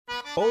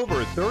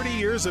Over 30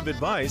 years of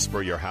advice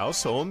for your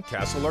house, home,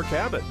 castle, or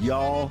cabin.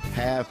 Y'all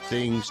have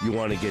things you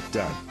want to get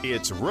done.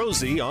 It's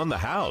Rosie on the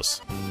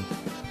House.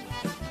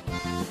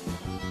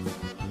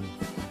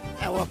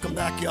 And welcome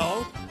back,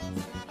 y'all,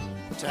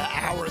 to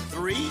Hour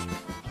 3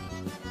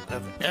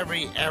 of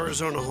every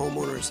Arizona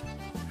homeowner's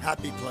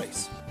happy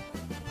place.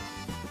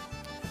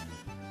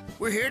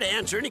 We're here to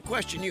answer any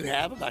question you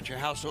have about your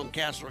house, home,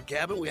 castle, or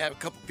cabin. We have a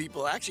couple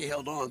people actually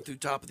held on through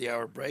top of the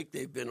hour break.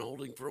 They've been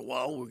holding for a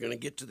while. We're going to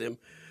get to them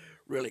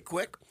really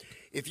quick.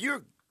 If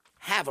you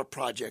have a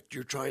project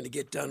you're trying to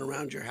get done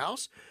around your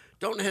house,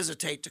 don't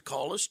hesitate to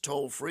call us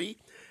toll free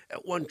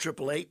at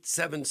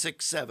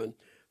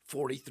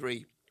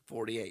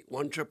 1-888-767-4348.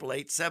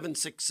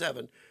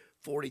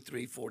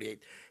 1-888-767-4348.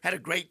 Had a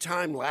great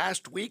time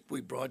last week.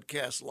 We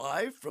broadcast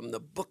live from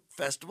the Book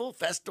Festival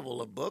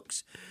of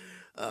Books,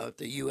 at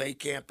the UA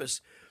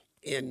campus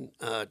in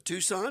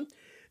Tucson,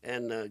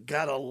 and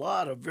got a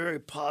lot of very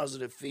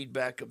positive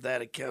feedback of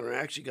that encounter. I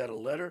actually got a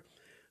letter.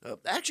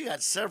 Actually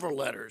got several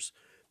letters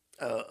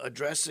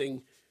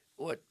addressing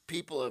what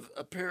people have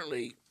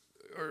apparently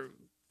are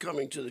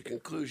coming to the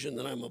conclusion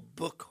that I'm a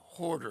book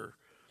hoarder.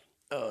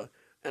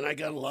 And I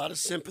got a lot of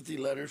sympathy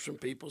letters from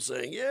people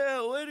saying,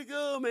 yeah, way to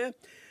go, man.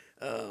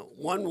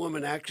 One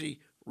woman actually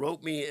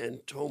wrote me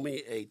and told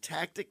me a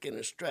tactic and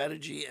a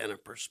strategy and a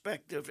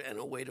perspective and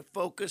a way to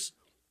focus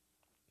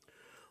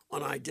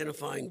on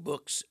identifying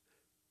books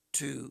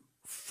to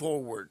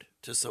forward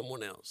to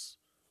someone else,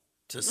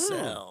 to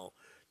sell,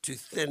 to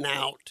thin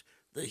out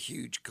the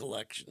huge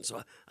collection.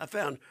 So I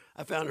found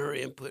her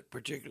input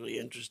particularly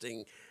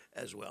interesting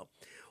as well.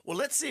 Well,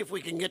 let's see if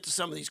we can get to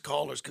some of these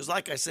callers, because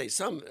like I say,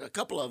 a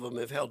couple of them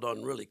have held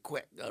on really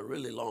quick, a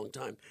really long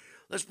time.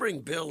 Let's bring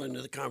Bill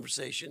into the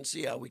conversation,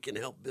 see how we can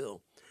help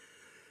Bill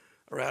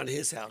around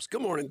his house.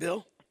 Good morning,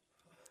 Bill.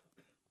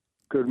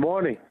 Good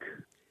morning.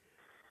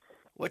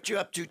 What you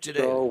up to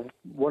today? So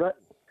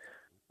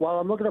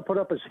I'm looking to put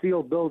up a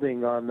steel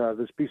building on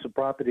this piece of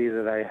property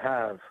that I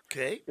have.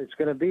 Okay. It's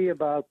going to be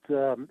about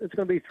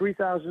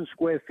 3,000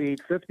 square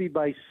feet, 50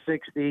 by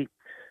 60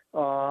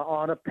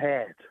 on a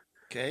pad.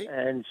 Okay.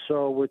 And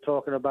so we're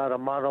talking about a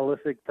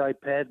monolithic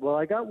type pad. Well,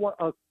 I got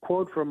a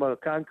quote from a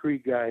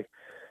concrete guy,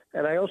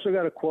 and I also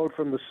got a quote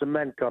from the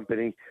cement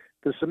company.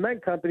 The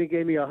cement company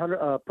gave me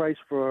a price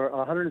for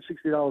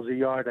 $160 a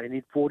yard. I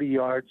need 40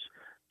 yards,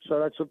 so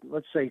that's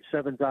let's say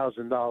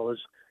 $7,000.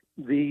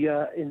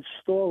 The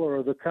installer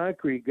or the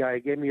concrete guy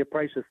gave me a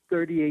price of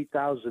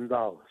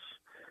 $38,000,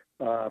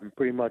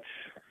 pretty much,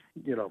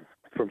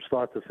 from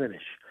start to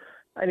finish.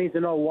 I need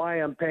to know why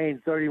I'm paying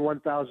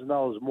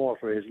 $31,000 more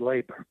for his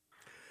labor.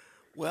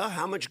 Well,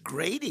 how much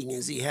grading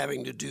is he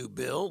having to do,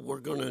 Bill? We're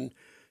going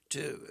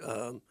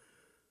to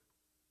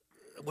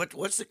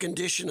what's the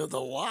condition of the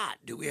lot?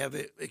 Do we have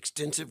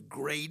extensive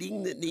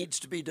grading that needs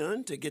to be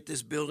done to get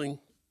this building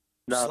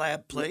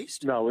slab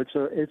placed? No, it's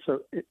a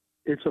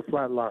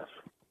flat lot.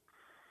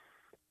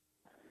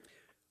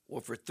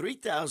 Well, for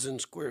 3,000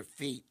 square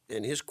feet,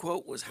 and his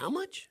quote was how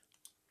much?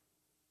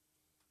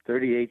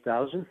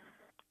 $38,000.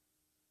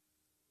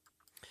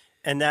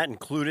 And that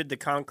included the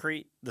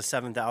concrete, the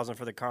 $7,000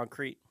 for the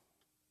concrete?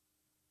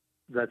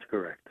 That's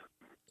correct.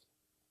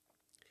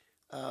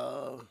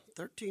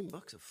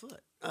 $13 a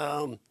foot.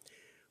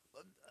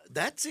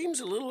 That seems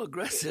a little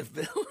aggressive,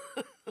 Bill.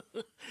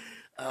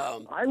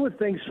 I would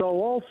think so,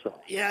 also.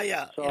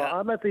 Yeah. So yeah.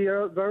 I'm at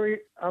the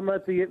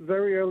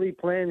very early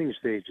planning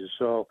stages.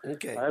 So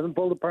okay. I haven't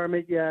pulled a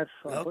permit yet.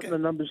 I'm putting the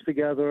numbers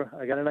together.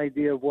 I got an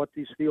idea of what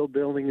the steel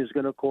building is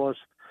going to cost,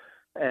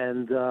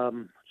 and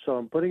so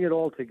I'm putting it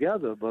all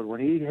together. But when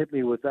he hit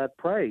me with that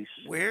price,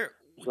 it's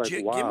like,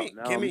 wow.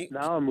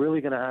 Now I'm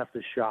really going to have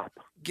to shop.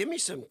 Give me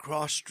some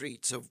cross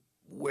streets of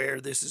where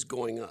this is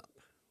going up.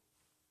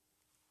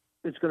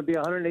 It's going to be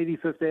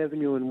 185th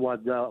Avenue in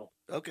Waddell.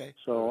 Okay.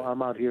 So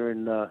I'm out here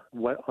in the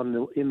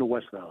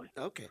West Valley.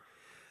 Okay.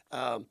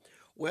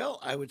 Well,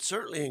 I would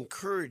certainly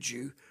encourage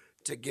you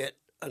to get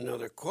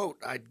another quote.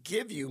 I'd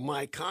give you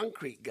my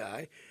concrete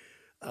guy,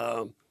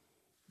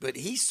 but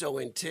he's so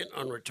intent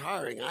on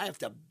retiring, I have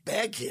to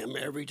beg him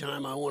every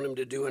time I want him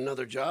to do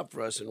another job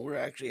for us, and we're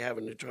actually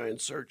having to try and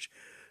search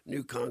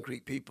new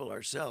concrete people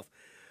ourselves.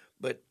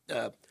 But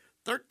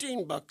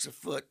 $13 a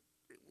foot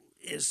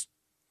is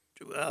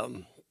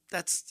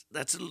that's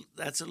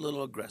a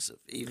little aggressive,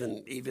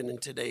 even in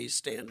today's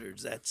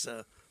standards. That's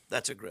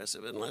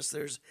aggressive unless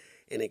there's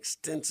an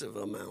extensive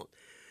amount.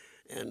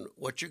 And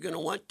what you're going to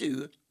want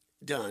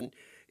done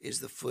is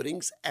the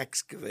footings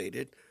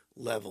excavated,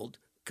 leveled,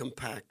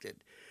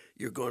 compacted.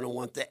 You're going to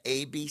want the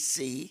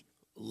ABC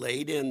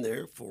laid in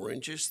there, 4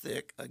 inches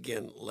thick,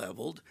 again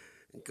leveled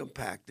and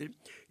compacted.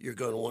 You're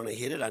going to want to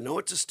hit it. I know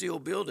it's a steel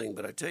building,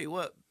 but I tell you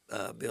what,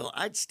 Bill,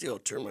 I'd still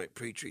termite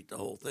pre-treat the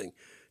whole thing.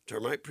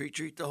 Termite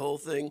pre-treat the whole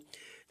thing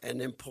and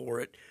then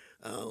pour it.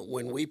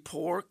 When we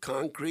pour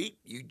concrete,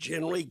 you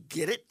generally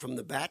get it from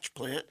the batch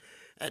plant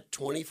at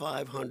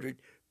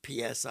 2,500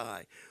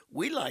 PSI.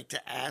 We like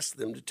to ask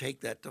them to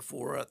take that to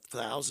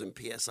 4,000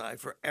 PSI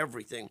for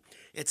everything.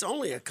 It's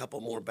only a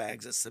couple more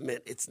bags of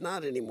cement. It's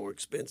not any more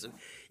expensive.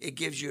 It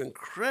gives you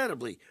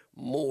incredibly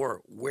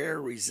more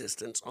wear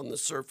resistance on the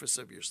surface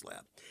of your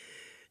slab.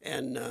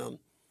 And, of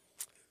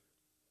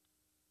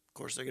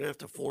course, they're going to have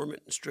to form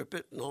it and strip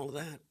it and all of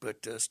that.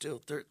 But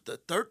still, the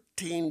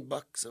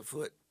 $13 a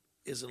foot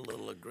is a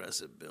little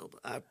aggressive, Bill.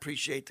 I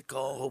appreciate the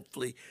call.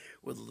 Hopefully,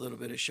 with a little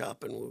bit of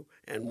shopping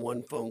and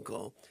one phone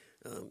call,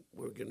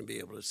 we're going to be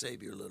able to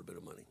save you a little bit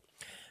of money.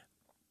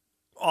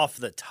 Off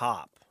the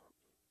top,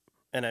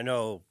 and I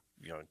know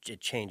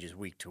it changes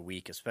week to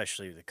week,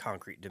 especially the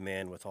concrete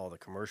demand with all the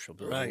commercial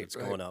building that's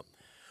going up.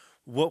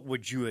 What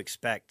would you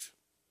expect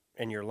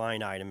in your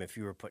line item if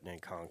you were putting in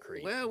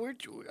concrete? Well,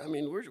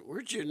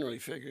 we're generally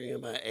figuring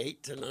about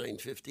 $8 to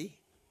 $9.50.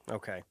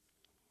 Okay.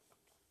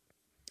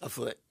 A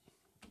foot.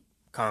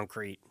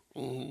 Concrete,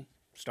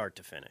 start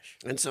to finish.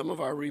 And some of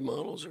our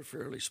remodels are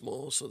fairly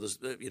small, so there's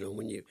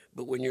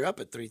when you're up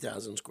at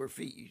 3,000 square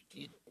feet,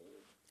 you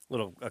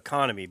little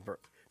economy,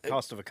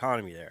 cost of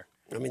economy there.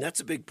 I mean,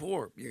 that's a big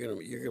pour. You're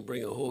gonna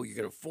bring you're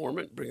gonna form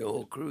it, bring a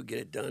whole crew, get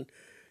it done.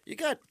 You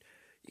got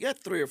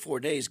 3 or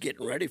 4 days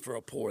getting ready for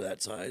a pour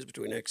that size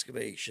between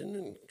excavation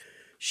and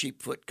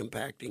sheep foot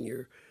compacting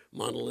your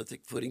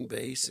monolithic footing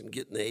base and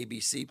getting the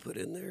ABC put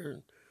in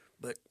there.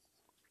 But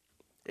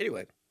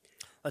anyway.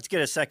 Let's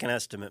get a second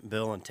estimate,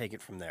 Bill, and take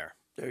it from there.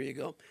 There you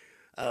go.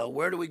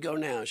 Where do we go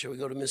now? Shall we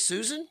go to Miss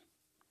Susan?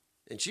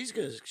 And she's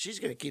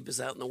gonna keep us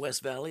out in the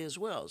West Valley as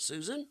well.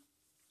 Susan?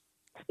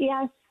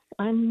 Yes,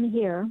 I'm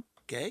here.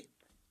 Okay.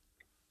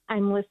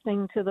 I'm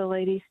listening to the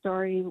lady's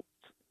story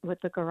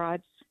with the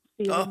garage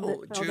ceiling.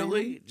 Oh,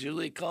 Julie.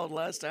 Julie called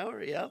last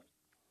hour, yeah.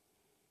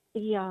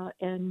 Yeah,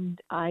 and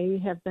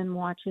I have been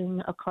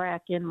watching a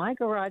crack in my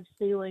garage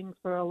ceiling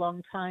for a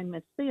long time.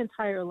 It's the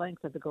entire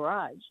length of the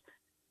garage.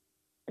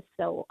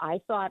 So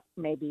I thought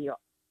maybe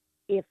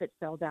if it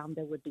fell down,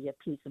 there would be a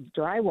piece of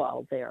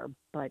drywall there.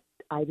 But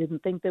I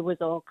didn't think there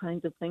was all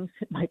kinds of things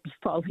that might be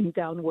falling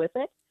down with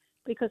it,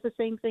 because the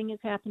same thing is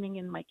happening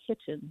in my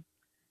kitchen,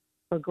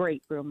 or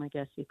great room, I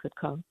guess you could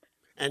call it.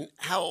 And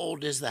how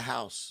old is the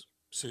house,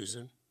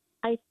 Susan?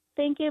 I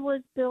think it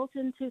was built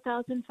in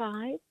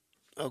 2005.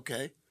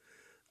 Okay.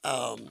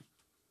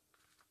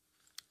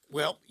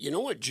 Well, you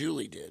know what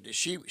Julie did?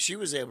 She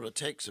was able to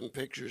take some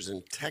pictures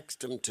and text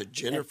them to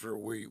Jennifer.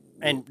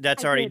 And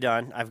that's already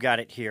done. I've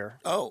got it here.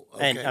 Oh,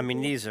 okay. And I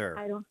mean, these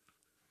are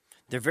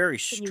they're very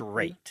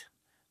straight.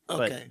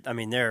 Okay. But I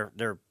mean,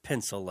 they're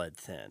pencil lead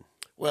thin.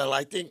 Well,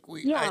 I think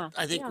we I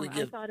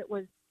give. thought it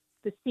was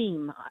the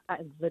seam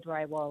of the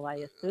drywall, I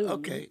assume.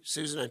 Okay,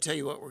 Susan, I tell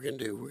you what we're going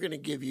to do. We're going to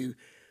give you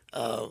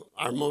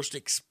our most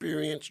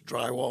experienced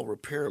drywall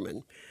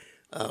repairman,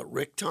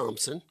 Rick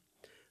Thompson.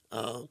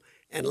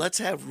 And let's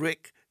have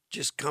Rick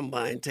just come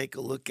by and take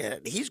a look at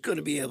it. He's going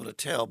to be able to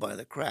tell by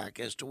the crack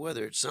as to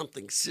whether it's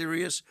something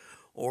serious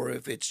or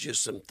if it's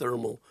just some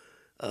thermal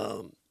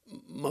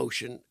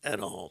motion at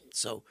all.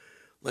 So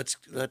let's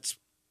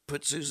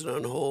put Susan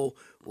on hold.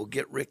 We'll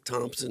get Rick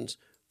Thompson's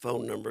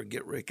phone number,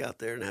 get Rick out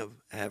there and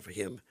have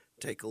him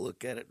take a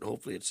look at it. And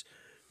hopefully it's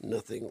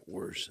nothing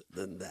worse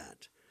than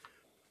that.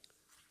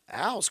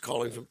 Al's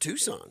calling from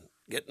Tucson,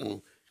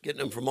 getting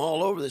them from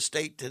all over the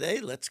state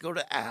today. Let's go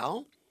to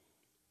Al.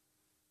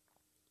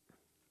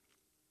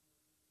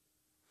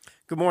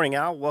 Good morning,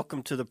 Al.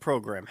 Welcome to the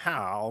program.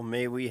 How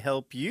may we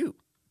help you?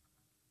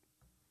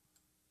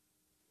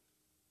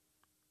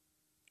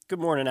 Good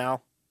morning,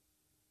 Al.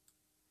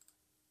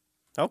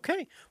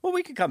 Okay. Well,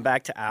 we can come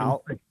back to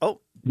Al.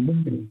 Oh.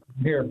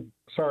 Here.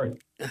 Sorry.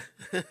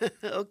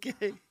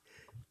 Okay.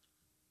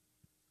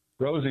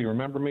 Rosie,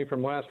 remember me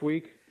from last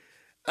week?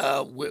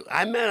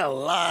 I met a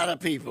lot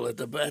of people at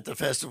the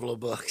Festival of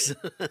Books.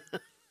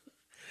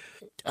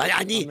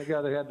 I'm the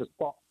guy that had the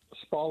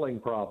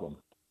spalling problem.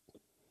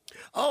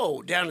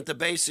 Oh, down at the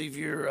base of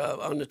your,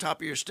 on the top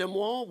of your stem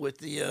wall with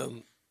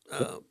the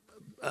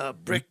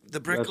brick,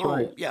 That's hole.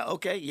 right. Yeah.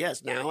 Okay.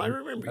 Yes. Now I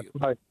remember you.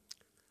 Right.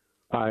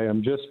 I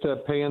am just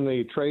paying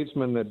the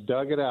tradesman that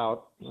dug it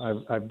out.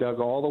 I've dug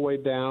all the way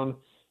down,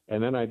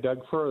 and then I dug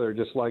further,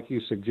 just like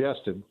you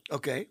suggested.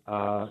 Okay.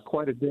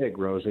 Quite a dig,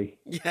 Rosie.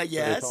 Yeah.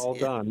 Yes. It's all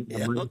done.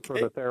 Yeah, I'm ready for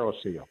the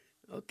ThermoSeal.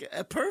 Okay.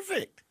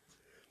 Perfect.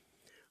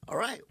 All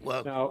right.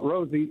 Well. Now,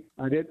 Rosie,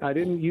 I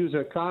didn't use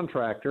a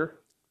contractor.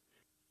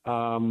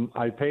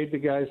 I paid the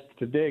guys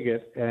to dig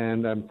it,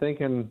 and I'm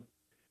thinking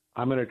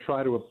I'm going to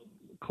try to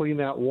clean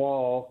that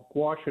wall,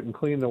 wash it and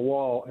clean the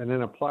wall, and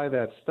then apply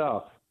that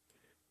stuff.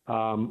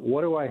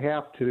 What do I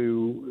have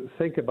to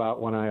think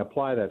about when I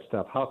apply that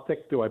stuff? How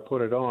thick do I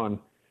put it on,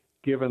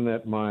 given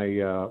that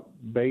my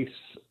base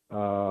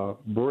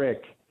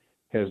brick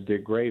has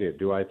degraded?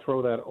 Do I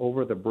throw that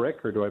over the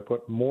brick, or do I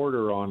put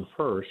mortar on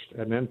first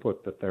and then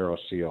put the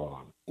ThermoSeal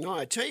on? No,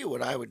 I tell you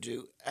what I would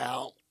do,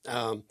 Al.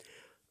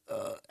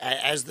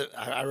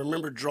 I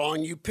remember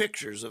drawing you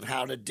pictures of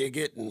how to dig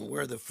it and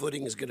where the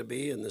footing is going to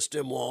be and the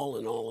stem wall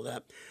and all of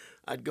that.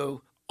 I'd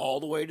go all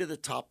the way to the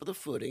top of the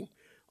footing,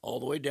 all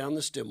the way down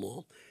the stem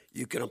wall.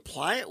 You can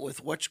apply it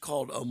with what's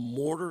called a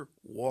mortar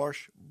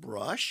wash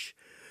brush.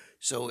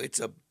 So it's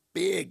a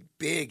big,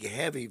 big,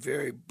 heavy,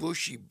 very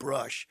bushy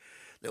brush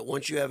that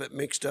once you have it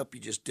mixed up, you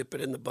just dip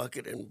it in the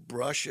bucket and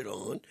brush it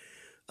on.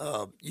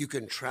 You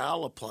can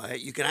trowel apply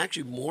it. You can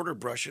actually mortar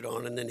brush it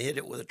on and then hit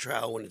it with a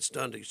trowel when it's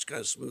done to just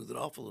kind of smooth it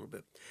off a little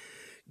bit.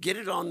 Get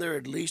it on there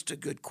at least a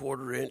good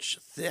 1/4 inch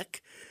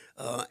thick.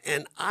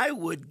 And I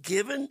would,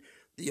 given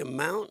the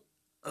amount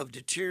of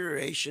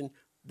deterioration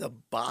the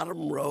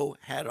bottom row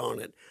had on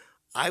it,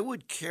 I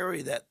would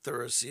carry that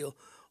Thurasil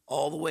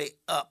all the way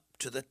up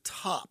to the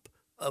top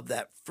of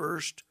that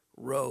first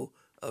row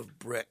of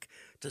brick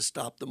to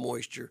stop the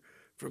moisture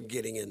from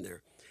getting in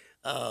there.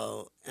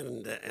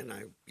 And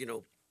I,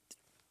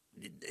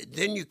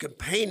 then you can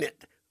paint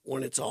it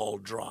when it's all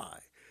dry.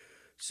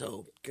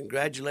 So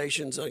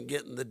congratulations on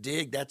getting the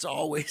dig. That's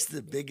always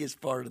the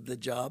biggest part of the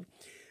job.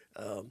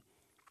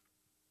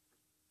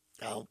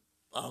 I'll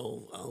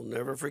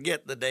never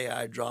forget the day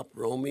I dropped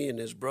Romy and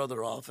his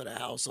brother off at a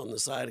house on the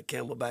side of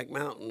Camelback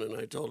Mountain, and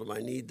I told him I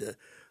need the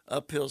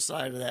uphill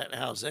side of that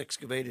house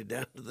excavated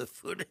down to the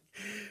footing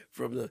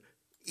from the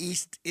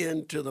east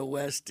end to the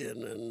west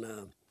end,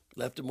 and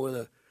left him with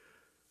a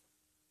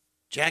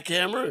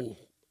jackhammer, and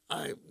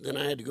then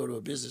I had to go to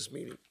a business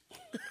meeting.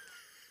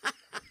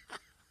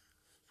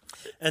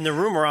 And the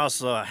rumor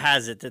also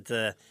has it that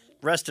the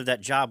rest of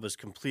that job was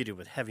completed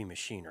with heavy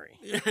machinery.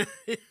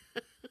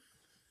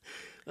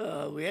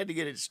 We had to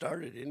get it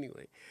started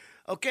anyway.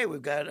 Okay,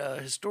 we've got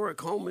a historic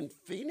home in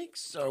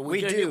Phoenix.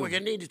 We do. We're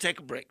going to need to take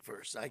a break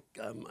first.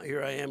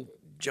 Here I am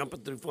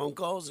jumping through phone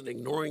calls and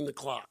ignoring the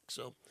clock.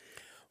 So,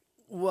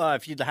 well,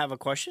 if you have a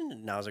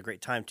question, now's a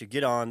great time to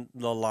get on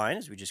the line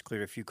as we just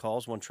cleared a few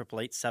calls.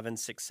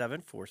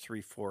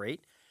 1-888-767-4348.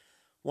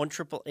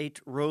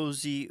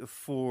 1-888-ROSIE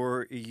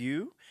for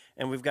you.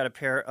 And we've got a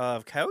pair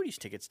of Coyotes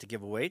tickets to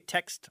give away.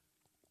 Text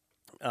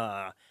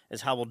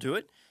is how we'll do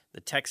it. The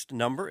text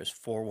number is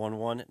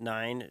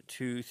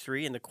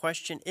 411923, and the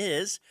question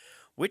is,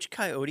 which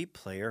Coyote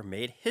player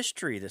made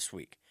history this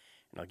week?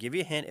 And I'll give you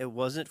a hint, it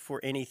wasn't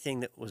for anything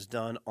that was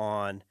done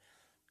on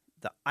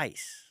the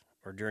ice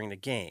or during the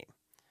game.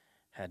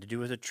 It had to do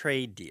with a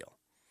trade deal.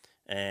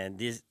 And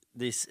this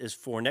is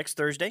for next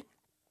Thursday,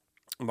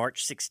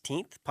 March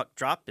 16th. Puck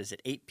drop is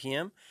at 8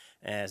 p.m.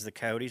 as the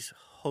Coyotes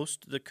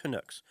host the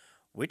Canucks.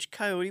 Which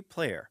Coyote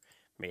player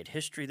made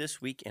history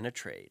this week in a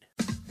trade?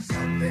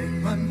 Sunday,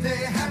 Monday,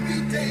 happy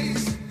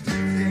days.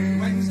 Tuesday,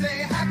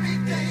 Wednesday, happy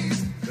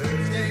days.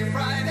 Thursday,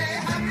 Friday,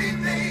 happy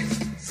days.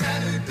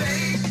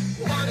 Saturday,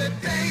 what a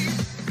day.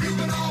 You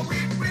can all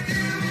week with you.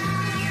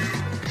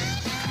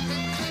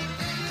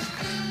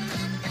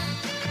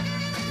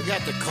 we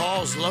got the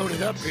calls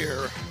loaded up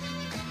here.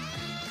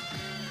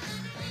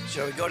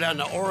 Shall we go down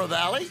to Oro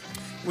Valley?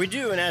 We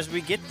do, and as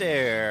we get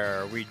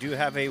there, we do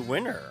have a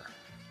winner.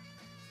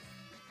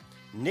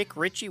 Nick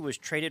Ritchie was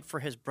traded for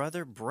his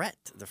brother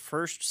Brett, the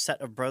first set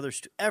of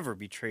brothers to ever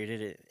be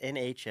traded in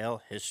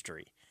NHL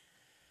history.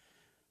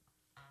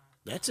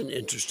 That's an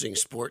interesting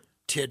sport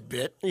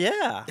tidbit.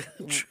 Yeah.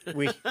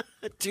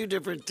 Two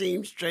different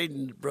teams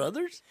trading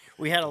brothers?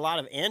 We had a lot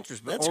of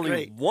answers, but That's only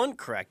great. one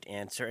correct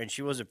answer, and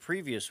she was a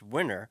previous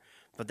winner,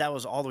 but that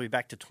was all the way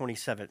back to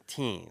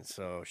 2017.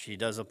 So she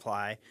does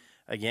apply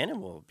again,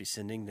 and we'll be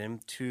sending them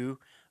to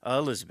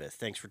Elizabeth.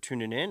 Thanks for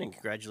tuning in, and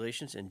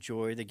congratulations.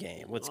 Enjoy the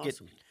game. Let's get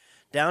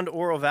down to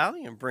Oro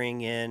Valley and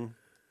bring in,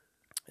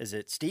 is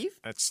it Steve?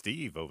 That's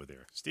Steve over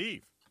there.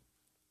 Steve.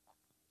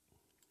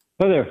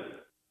 Hi there.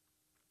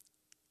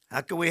 How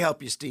can we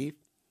help you, Steve?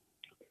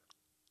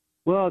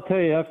 Well, I'll tell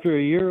you, after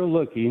a year of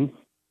looking,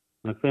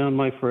 I found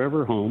my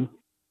forever home,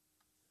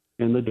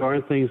 and the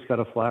darn thing's got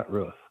a flat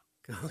roof.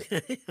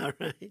 Okay, all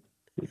right.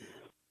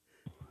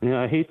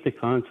 Yeah, I hate the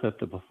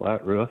concept of a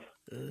flat roof.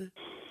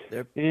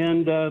 There-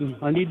 And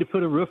I need to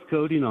put a roof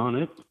coating on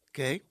it,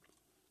 Okay.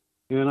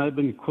 and I've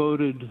been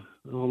quoted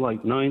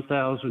like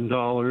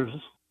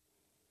 $9,000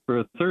 for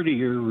a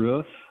 30-year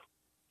roof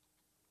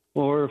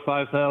or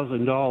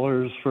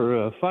 $5,000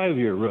 for a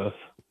 5-year roof.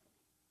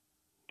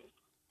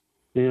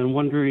 And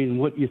wondering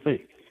what you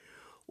think.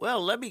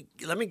 Well, let me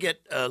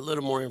get a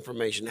little more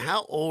information.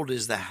 How old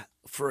is the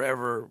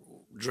forever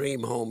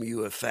dream home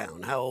you have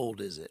found? How old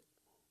is it?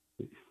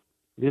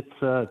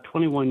 It's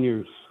 21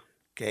 years.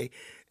 Okay.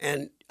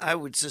 And I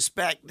would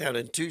suspect down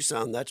in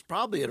Tucson, that's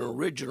probably an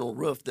original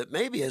roof that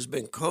maybe has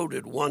been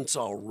coated once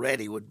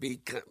already, would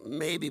be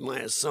maybe my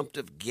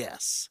assumptive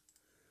guess.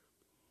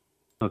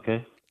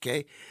 Okay.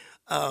 Okay.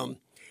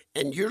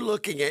 And you're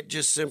looking at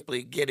just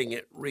simply getting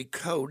it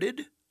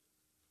recoated.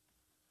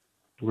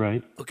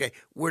 Right. Okay.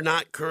 We're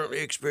not currently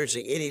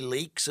experiencing any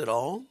leaks at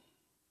all.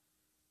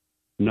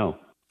 No.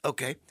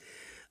 Okay.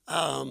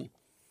 And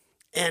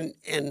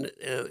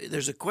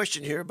there's a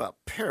question here about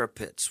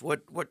parapets.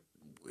 What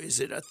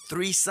is it? A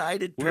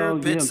 3-sided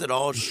parapets that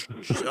all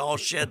all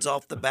sheds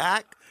off the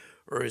back,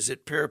 or is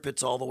it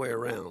parapets all the way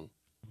around?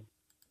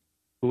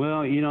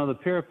 Well, you know, the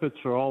parapets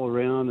are all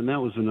around, and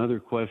that was another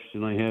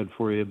question I had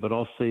for you, but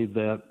I'll save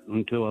that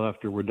until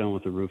after we're done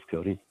with the roof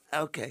coating.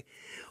 Okay.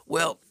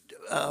 Well,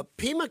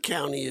 Pima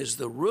County is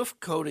the roof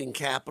coating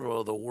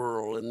capital of the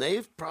world, and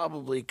they've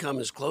probably come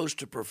as close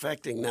to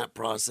perfecting that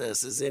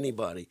process as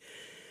anybody.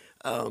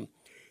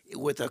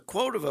 With a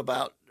quote of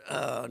about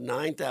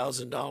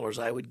 $9,000,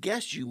 I would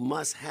guess you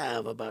must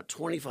have about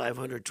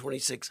 2,500,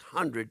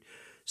 2,600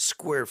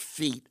 square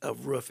feet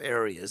of roof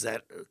area. Is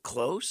that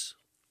close?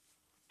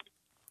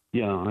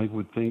 Yeah, I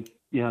would think.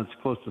 Yeah, it's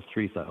close to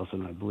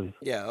 3,000, I believe.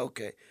 Yeah.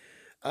 Okay.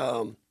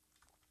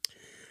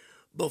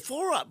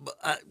 Before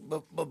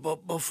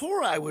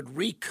I would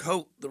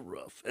recoat the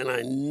roof, and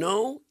I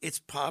know it's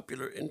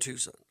popular in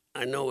Tucson.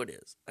 I know it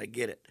is. I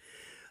get it.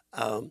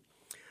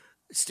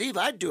 Steve,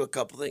 I'd do a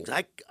couple things.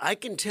 I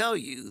can tell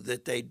you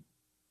that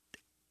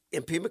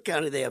in Pima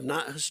County, they have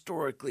not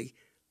historically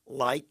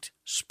liked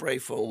spray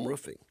foam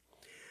roofing.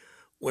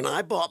 When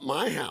I bought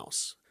my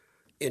house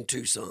in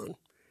Tucson,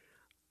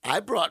 I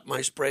brought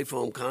my spray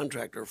foam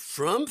contractor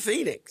from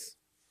Phoenix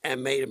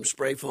and made him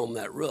spray foam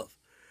that roof.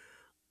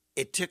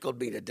 It tickled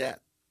me to death.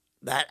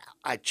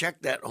 I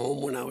checked that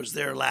home when I was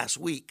there last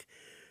week,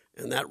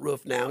 and that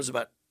roof now is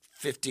about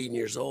 15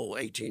 years old,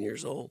 18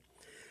 years old.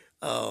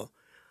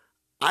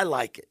 I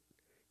like it.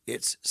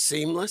 It's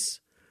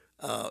seamless.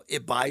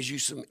 It buys you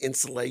some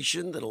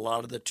insulation that a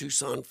lot of the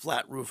Tucson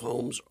flat roof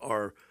homes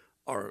are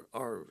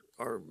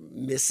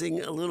missing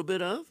a little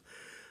bit of.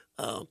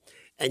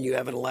 And you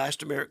have an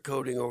elastomeric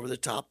coating over the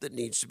top that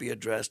needs to be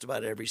addressed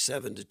about every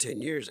 7 to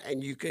 10 years,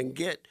 and you can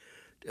get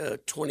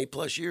 20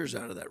 plus years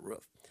out of that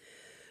roof.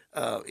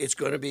 It's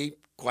going to be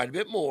quite a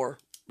bit more,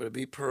 but it'll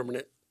be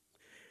permanent.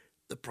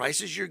 The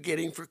prices you're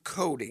getting for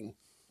coating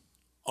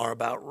are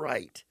about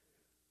right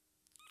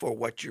for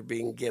what you're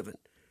being given.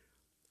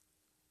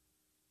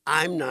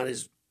 I'm not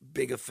as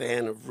big a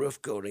fan of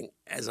roof coating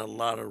as a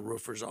lot of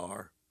roofers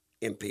are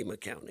in Pima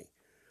County.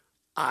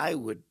 I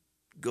would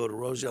go to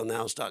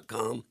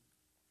rosieonthehouse.com,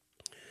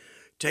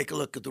 take a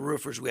look at the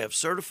roofers we have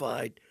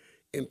certified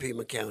in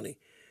Pima County,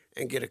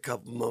 and get a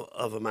couple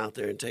of them out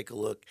there and take a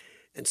look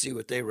and see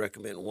what they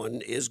recommend.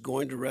 One is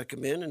going to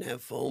recommend and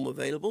have foam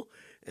available,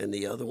 and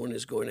the other one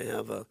is going to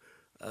have a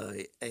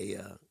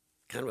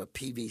kind of a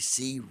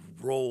PVC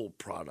roll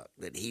product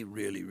that he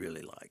really,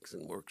 really likes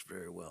and works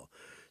very well.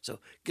 So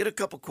get a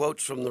couple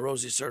quotes from the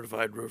Rosie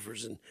Certified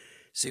Roofers and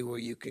see where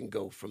you can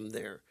go from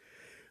there.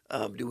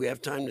 Do we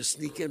have time to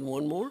sneak in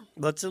one more?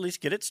 Let's at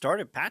least get it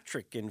started.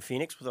 Patrick in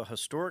Phoenix with a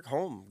historic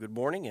home. Good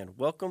morning and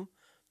welcome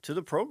to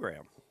the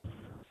program.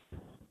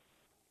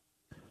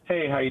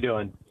 Hey, how you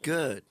doing?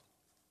 Good.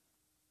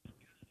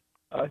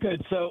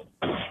 Good. So,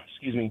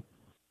 excuse me.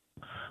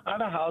 I have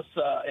a house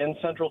in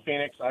Central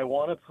Phoenix. I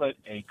want to put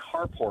a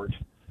carport.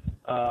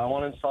 I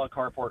want to install a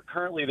carport.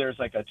 Currently, there's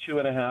like a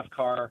 2.5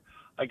 car.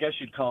 I guess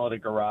you'd call it a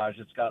garage.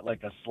 It's got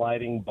like a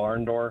sliding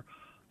barn door,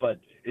 but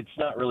it's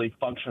not really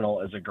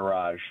functional as a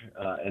garage.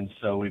 And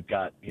so we've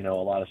got, a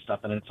lot of stuff,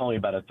 and it's only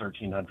about a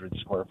 1,300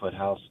 square foot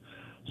house.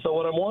 So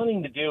what I'm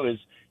wanting to do is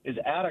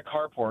add a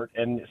carport,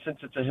 and since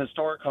it's a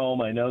historic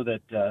home, I know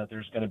that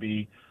there's going to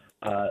be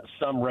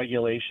some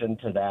regulation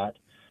to that.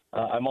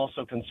 I'm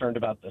also concerned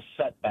about the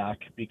setback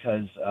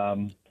because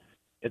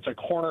it's a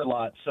corner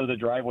lot, so the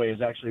driveway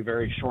is actually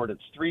very short.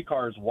 It's 3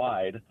 cars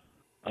wide,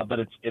 but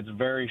it's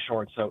very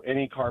short, so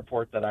any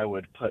carport that I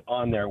would put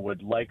on there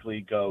would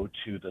likely go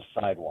to the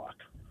sidewalk.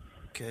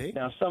 Okay.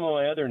 Now, some of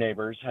my other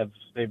neighbors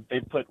they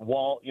put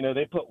walls,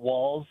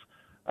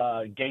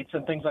 gates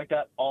and things like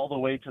that all the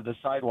way to the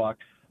sidewalk,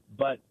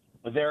 but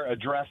their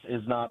address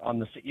is not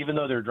on even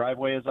though their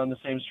driveway is on the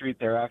same street,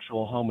 their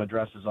actual home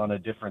address is on a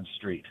different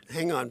street.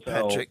 Hang on,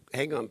 Patrick.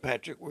 We're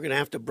going to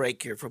have to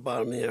break here for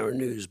bottom of the hour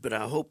news, but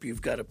I hope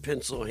you've got a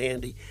pencil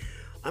handy.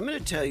 I'm going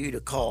to tell you to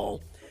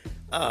call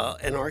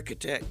an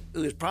architect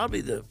who is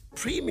probably the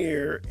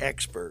premier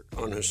expert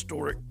on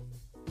historic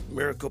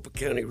Maricopa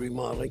County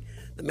remodeling.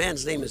 The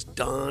man's name is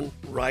Don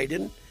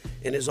Ryden,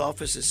 and his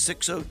office is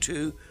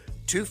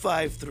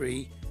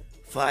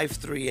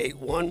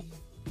 602-253-5381.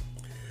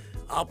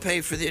 I'll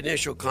pay for the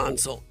initial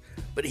consult,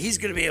 but he's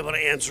going to be able to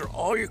answer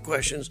all your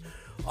questions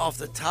off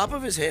the top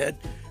of his head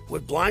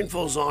with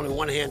blindfolds on and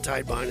one hand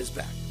tied behind his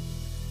back.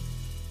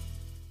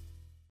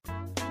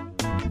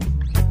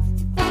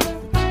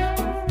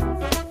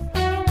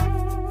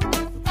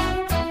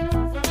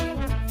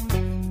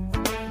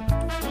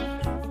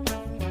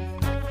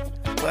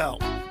 Well,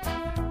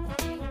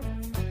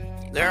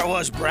 there I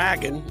was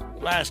bragging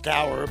last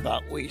hour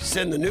about we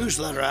send the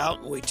newsletter out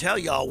and we tell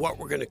y'all what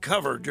we're going to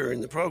cover during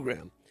the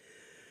program.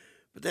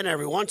 But then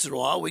every once in a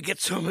while, we get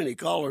so many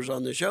callers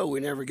on the show, we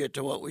never get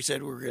to what we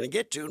said we were going to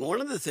get to. And one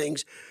of the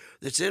things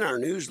that's in our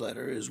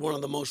newsletter is one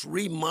of the most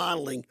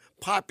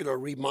popular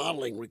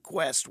remodeling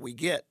requests we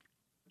get.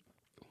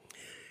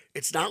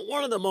 It's not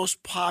one of the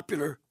most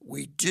popular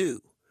we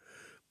do,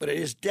 but it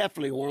is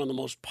definitely one of the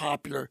most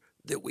popular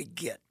that we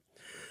get.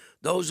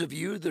 Those of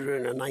you that are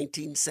in the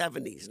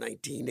 1970s,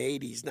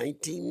 1980s,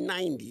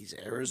 1990s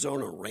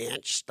Arizona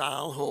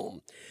ranch-style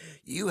home,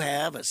 you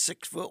have a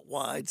 6-foot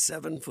wide,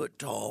 7-foot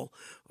tall,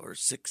 or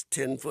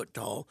 10-foot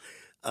tall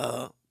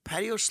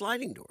patio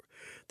sliding door.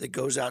 that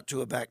goes out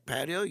to a back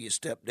patio. You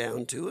step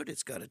down to it.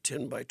 It's got a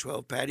 10 by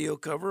 12 patio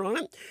cover on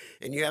it.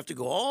 And you have to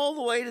go all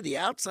the way to the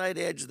outside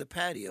edge of the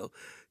patio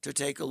to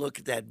take a look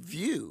at that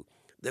view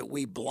that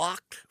we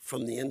blocked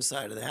from the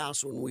inside of the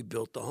house when we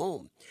built the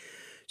home.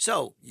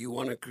 So you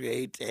want to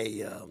create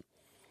a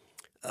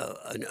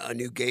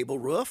new gable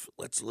roof.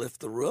 Let's lift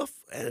the roof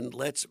and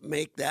let's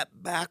make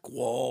that back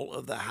wall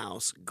of the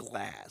house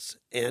glass.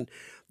 And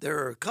there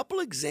are a couple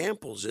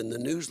examples in the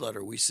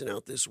newsletter we sent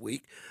out this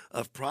week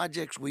of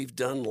projects we've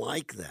done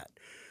like that.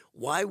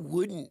 Why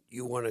wouldn't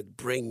you want to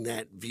bring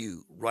that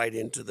view right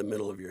into the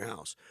middle of your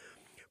house?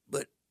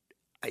 But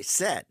I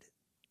said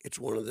it's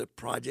one of the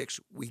projects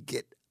we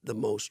get the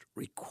most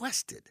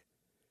requested.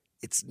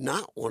 It's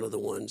not one of the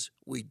ones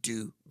we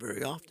do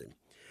very often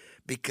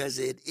because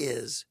it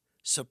is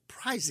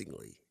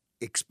surprisingly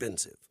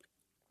expensive.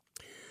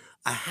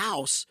 A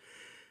house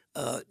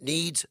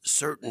needs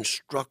certain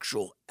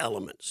structural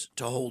elements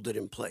to hold it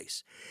in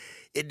place.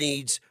 It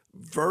needs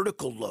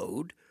vertical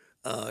load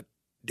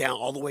down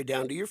all the way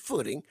down to your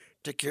footing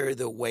to carry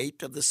the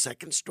weight of the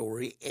second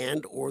story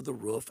and or the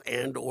roof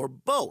and or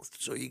both.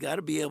 So you got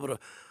to be able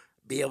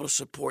to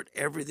support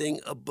everything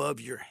above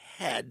your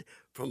head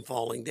from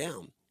falling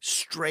down,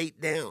 straight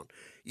down.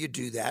 You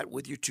do that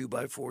with your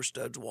 2x4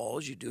 studs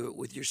walls. You do it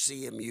with your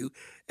CMU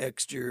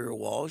exterior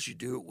walls. You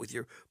do it with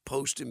your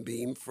post and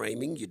beam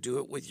framing. You do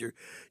it with your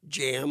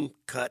jam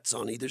cuts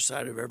on either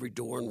side of every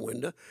door and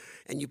window.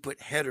 And you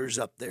put headers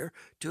up there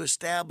to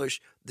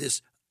establish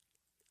this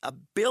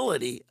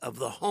ability of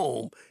the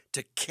home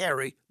to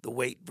carry the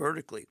weight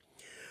vertically.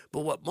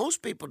 But what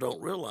most people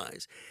don't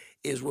realize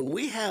is when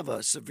we have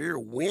a severe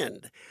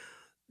wind,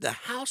 the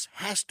house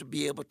has to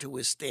be able to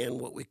withstand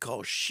what we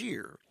call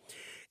shear.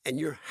 And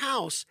your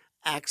house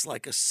acts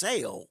like a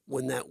sail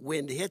when that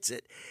wind hits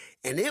it,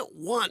 and it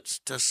wants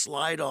to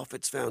slide off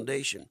its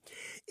foundation.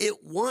 It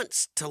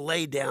wants to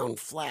lay down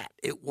flat.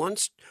 It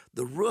wants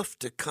the roof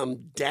to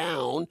come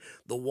down,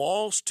 the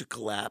walls to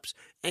collapse,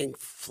 and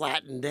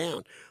flatten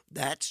down.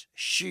 That's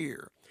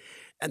shear.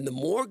 And the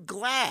more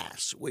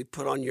glass we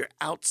put on your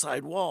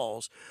outside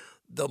walls,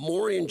 the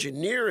more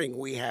engineering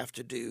we have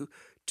to do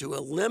to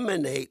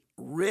eliminate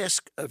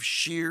risk of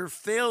shear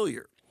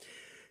failure.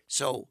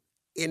 So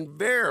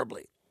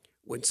invariably,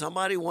 when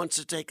somebody wants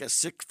to take a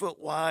 6-foot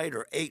wide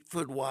or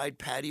 8-foot wide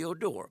patio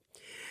door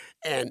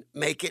and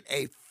make it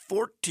a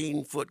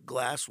 14-foot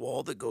glass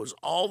wall that goes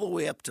all the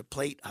way up to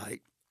plate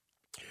height,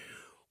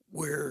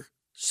 we're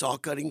saw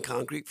cutting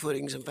concrete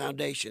footings and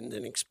foundations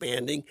and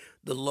expanding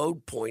the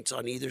load points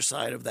on either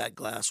side of that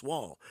glass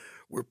wall.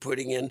 We're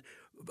putting in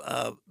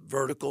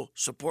vertical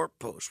support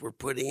posts. We're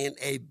putting in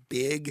a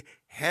big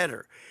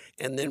header.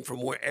 And then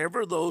from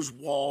wherever those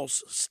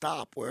walls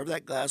stop, wherever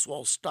that glass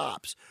wall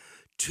stops,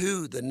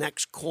 to the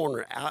next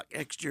corner,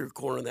 exterior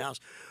corner of the house,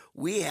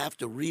 we have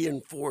to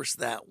reinforce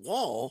that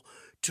wall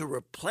to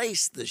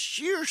replace the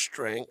shear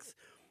strength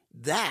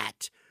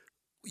that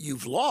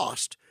you've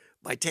lost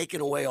by taking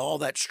away all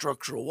that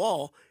structural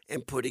wall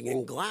and putting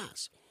in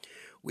glass.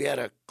 We had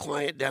a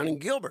client down in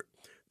Gilbert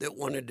that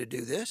wanted to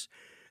do this,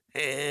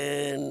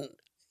 and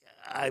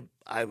I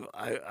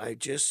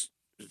just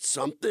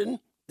something.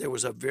 There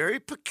was a very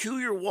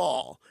peculiar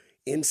wall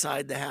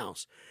inside the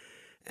house,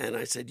 and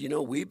I said,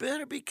 we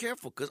better be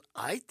careful because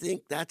I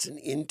think that's an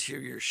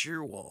interior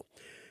shear wall.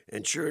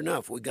 And sure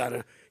enough, we got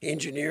an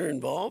engineer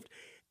involved,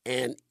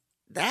 and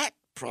that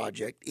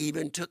project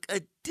even took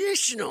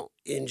additional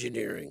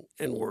engineering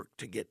and work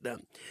to get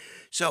done.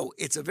 So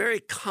it's a very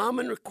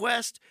common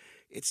request.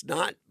 It's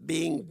not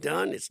being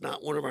done. It's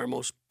not one of our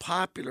most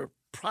popular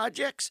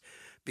projects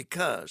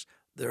because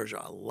there's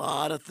a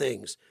lot of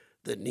things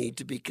that need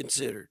to be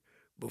considered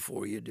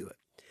before you do it.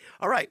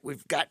 All right,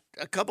 we've got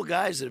a couple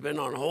guys that have been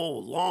on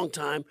hold a long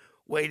time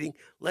waiting.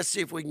 Let's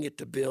see if we can get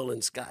to Bill in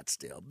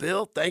Scottsdale.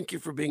 Bill, thank you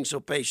for being so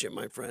patient,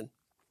 my friend.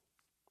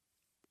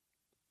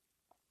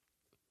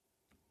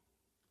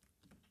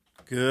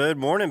 Good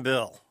morning,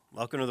 Bill.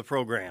 Welcome to the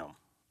program.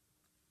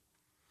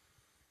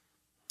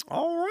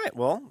 All right,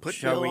 well,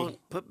 put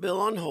Bill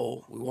on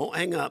hold. We won't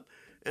hang up,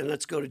 and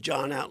let's go to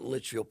John out in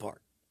Litchfield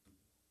Park.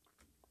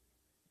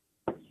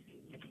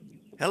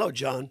 Hello,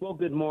 John. Well,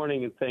 good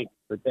morning, and thanks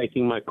for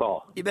taking my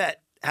call. You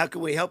bet. How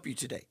can we help you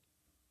today?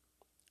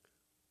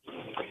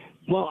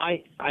 Well,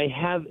 I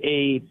have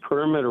a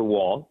perimeter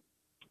wall.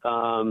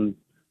 The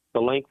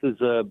length is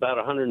about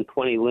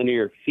 120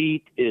 linear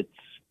feet. It's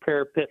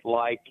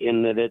parapet-like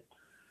in that it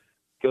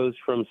goes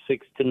from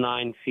 6 to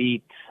 9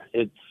 feet.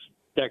 It's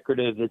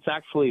decorative. It's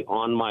actually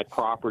on my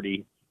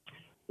property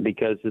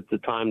because at the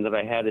time that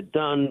I had it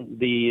done,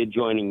 the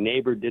adjoining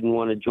neighbor didn't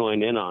want to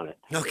join in on it.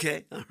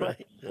 Okay, all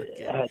right.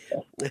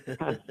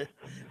 Okay.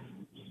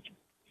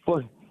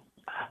 Well,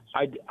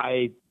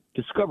 I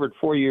discovered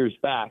 4 years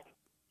back,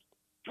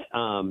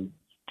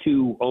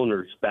 2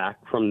 owners back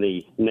from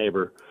the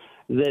neighbor,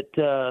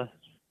 that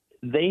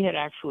they had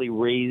actually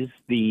raised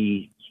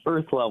the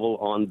earth level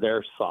on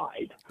their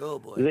side. Oh,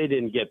 boy. They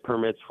didn't get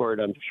permits for it,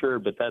 I'm sure,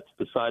 but that's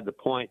beside the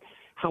point.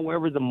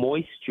 However, the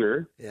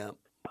moisture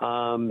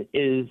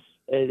is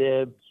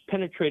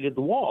penetrated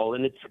the wall,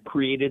 and it's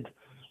created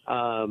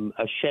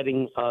a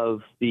shedding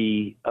of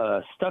the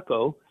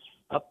stucco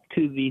up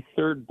to the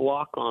third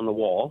block on the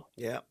wall.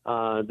 Yeah.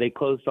 They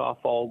closed off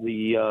all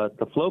the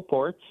flow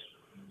ports,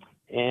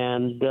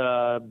 and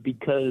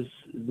because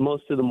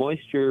most of the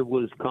moisture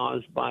was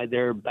caused by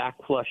their back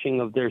flushing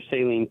of their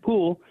saline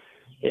pool,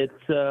 it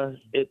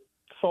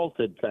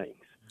salted things.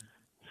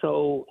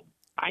 So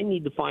I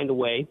need to find a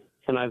way,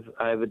 and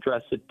I've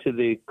addressed it to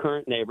the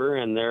current neighbor,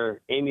 and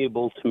they're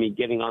amiable to me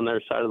getting on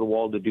their side of the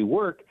wall to do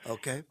work.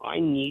 Okay. I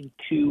need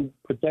to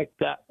protect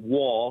that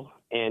wall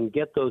and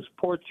get those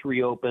ports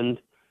reopened.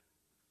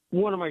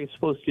 What am I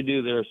supposed to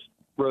do there,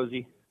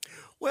 Rosie?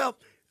 Well,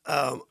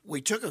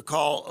 we took a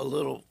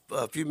call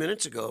a few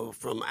minutes ago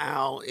from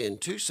Al in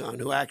Tucson,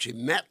 who actually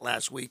met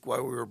last week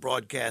while we were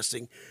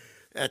broadcasting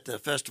at the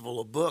Festival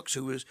of Books,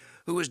 who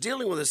was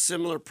dealing with a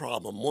similar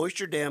problem,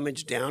 moisture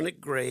damage down at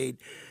grade.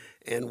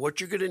 And what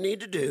you're going to need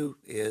to do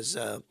is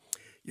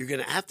you're going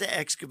to have to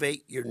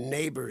excavate your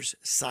neighbor's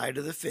side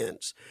of the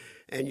fence,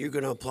 and you're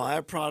going to apply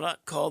a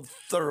product called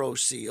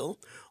ThoroSeal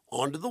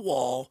onto the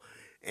wall,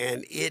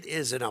 and it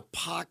is an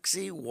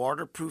epoxy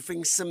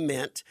waterproofing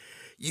cement.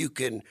 You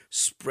can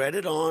spread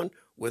it on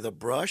with a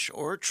brush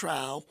or a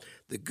trowel.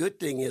 The good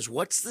thing is,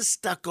 what's the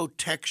stucco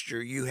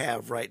texture you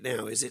have right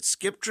now? Is it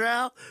skip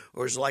trowel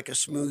or is it like a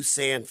smooth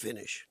sand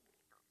finish?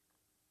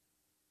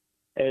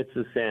 It's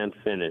a sand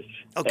finish.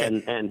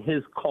 Okay. And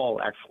his call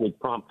actually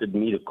prompted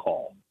me to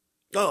call.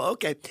 Oh,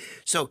 okay.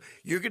 So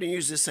you're going to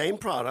use the same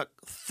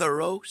product,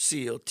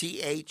 ThoroSeal,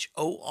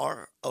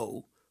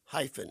 THORO-SEAL.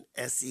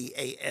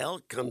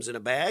 It comes in a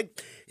bag.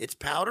 It's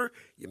powder.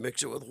 You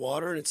mix it with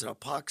water, and it's an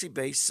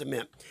epoxy-based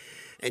cement.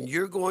 And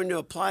you're going to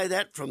apply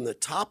that from the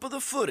top of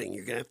the footing.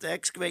 You're going to have to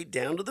excavate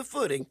down to the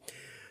footing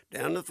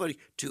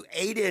to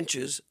 8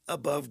 inches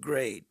above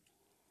grade.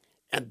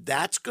 And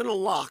that's going to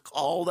lock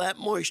all that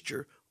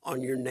moisture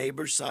on your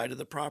neighbor's side of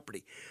the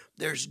property.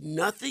 There's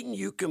nothing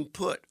you can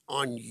put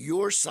on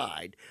your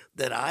side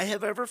that I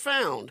have ever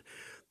found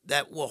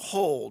that will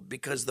hold,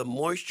 because the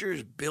moisture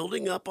is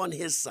building up on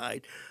his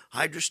side.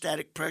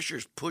 Hydrostatic pressure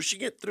is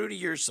pushing it through to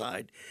your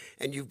side,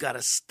 and you've got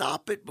to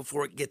stop it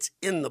before it gets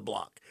in the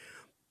block.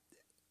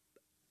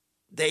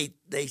 They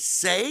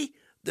say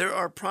there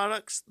are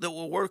products that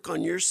will work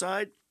on your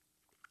side.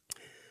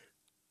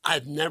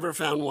 I've never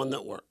found one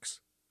that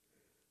works.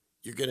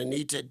 You're going to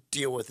need to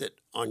deal with it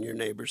on your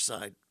neighbor's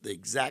side the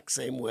exact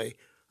same way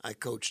I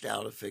coached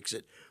Al to fix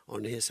it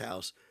on his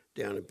house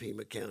down in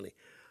Pima County.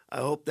 I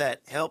hope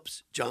that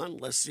helps, John.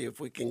 Let's see if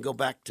we can go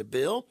back to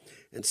Bill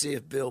and see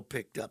if Bill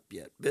picked up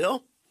yet.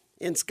 Bill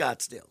in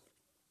Scottsdale.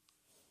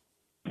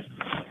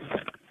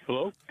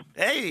 Hello?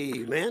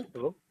 Hey, man.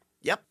 Hello?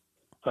 Yep.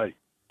 Hi.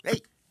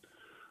 Hey.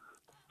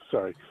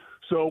 Sorry.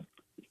 So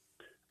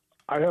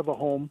I have a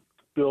home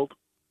built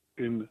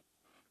in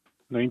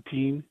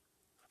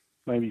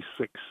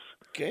 1996.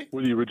 Okay.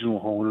 We're the original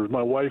homeowners.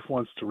 My wife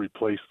wants to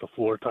replace the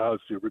floor tile.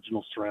 It's the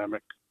original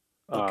ceramic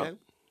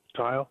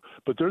tile.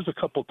 But there's a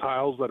couple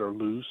tiles that are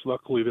loose.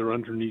 Luckily, they're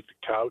underneath the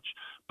couch.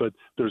 But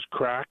there's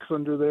cracks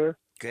under there.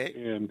 Okay.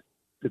 And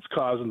it's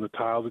causing the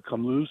tile to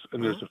come loose.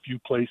 And there's a few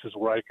places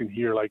where I can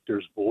hear like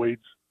there's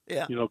voids.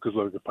 Yeah. You know, because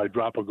like if I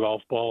drop a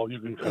golf ball, you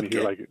can kind of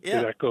hear like it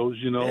echoes,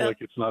 you know, like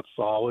it's not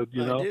solid,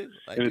 you know.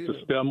 I and it's a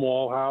stem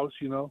wall house,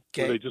 you know.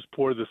 Okay. Where they just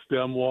pour the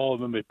stem wall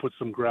and then they put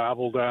some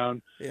gravel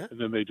down. Yeah.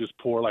 And then they just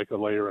pour like a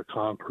layer of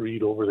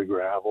concrete over the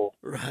gravel.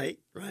 Right,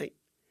 right.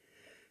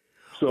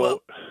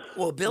 So,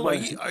 well, Bill, so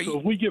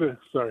if we get a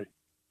sorry.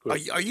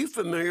 Are you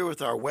familiar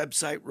with our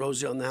website,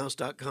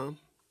 rosieonthehouse.com?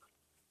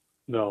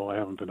 No, I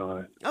haven't been on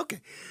it.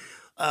 Okay.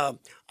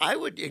 I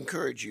would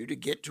encourage you to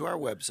get to our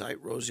website,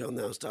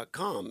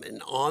 rosieonthehouse.com,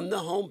 and on the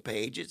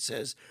homepage it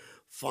says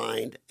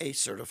find a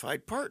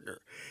certified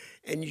partner.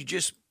 And you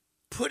just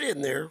put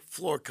in there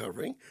floor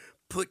covering,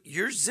 put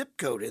your zip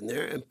code in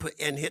there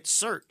and hit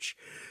search.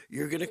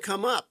 You're going to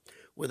come up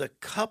with a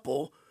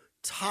couple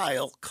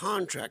tile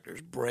contractors,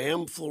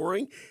 Bram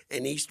Flooring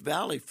and East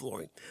Valley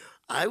Flooring.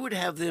 I would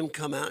have them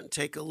come out and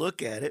take a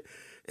look at it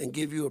and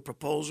give you a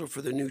proposal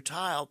for the new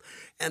tile.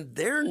 And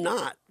they're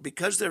not,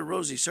 because they're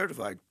Rosie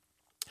certified,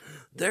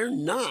 they're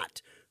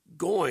not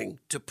going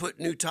to put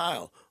new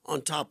tile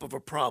on top of a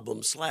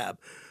problem slab.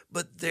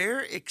 But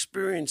their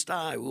experienced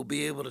eye will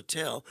be able to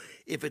tell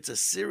if it's a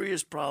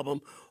serious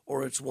problem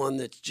or it's one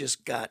that's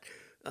just got,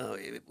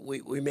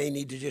 we may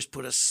need to just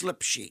put a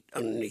slip sheet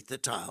underneath the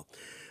tile.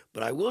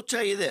 But I will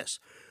tell you this,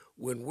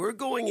 when we're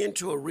going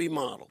into a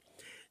remodel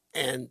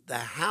and the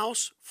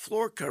house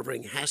floor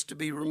covering has to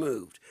be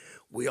removed,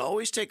 we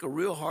always take a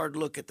real hard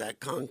look at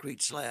that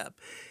concrete slab.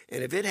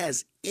 And if it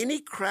has any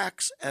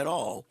cracks at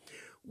all,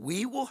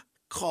 we will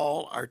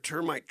call our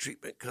termite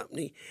treatment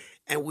company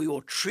and we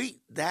will treat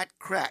that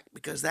crack,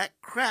 because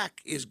that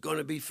crack is going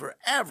to be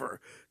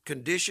forever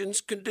conditions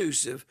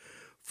conducive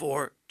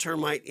for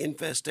termite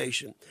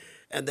infestation.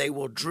 And they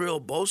will drill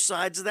both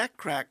sides of that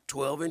crack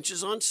 12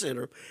 inches on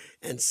center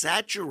and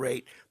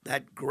saturate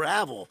that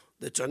gravel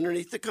that's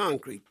underneath the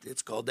concrete.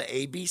 It's called the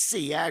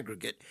ABC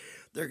aggregate.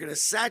 they're going to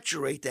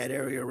saturate that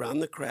area around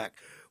the crack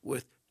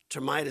with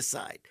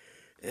termiticide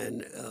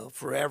and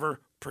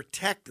forever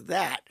protect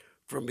that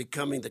from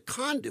becoming the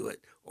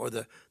conduit or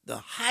the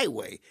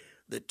highway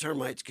that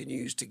termites can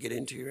use to get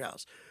into your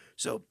house.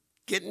 So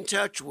get in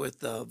touch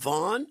with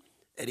Vaughn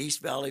at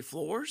East Valley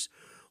Floors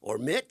or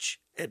Mitch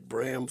at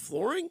Bram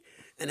Flooring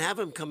and have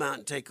them come out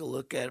and take a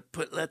look at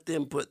it. Let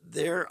them put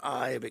their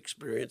eye of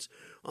experience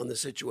on the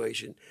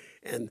situation.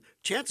 And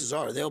chances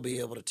are they'll be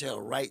able to tell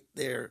right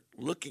there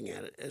looking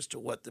at it as to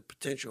what the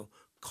potential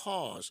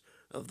cause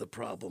of the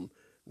problem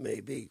may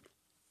be.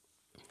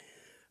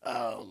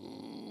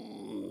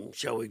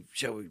 Shall we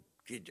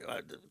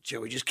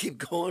just keep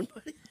going,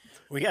 buddy?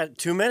 We got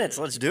 2 minutes.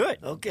 Let's do it.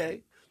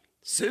 Okay.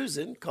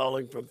 Susan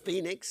calling from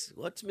Phoenix.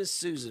 What's Miss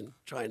Susan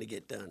trying to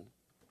get done?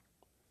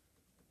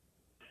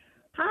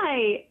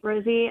 Hi,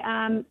 Rosie.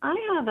 I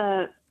have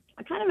a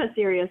kind of a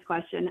serious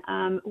question.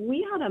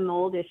 We had a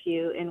mold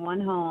issue in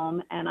one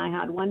home, and I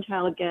had one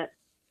child get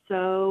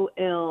so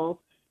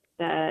ill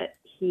that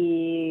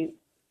he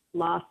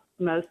lost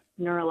most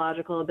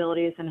neurological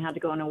abilities and had to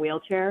go in a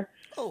wheelchair.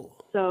 Oh.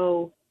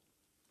 So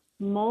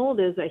mold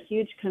is a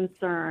huge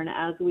concern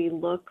as we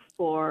look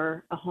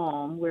for a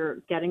home.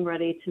 We're getting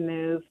ready to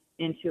move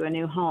into a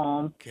new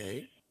home.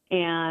 Okay.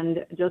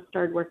 And just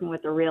started working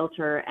with a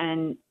realtor.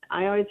 And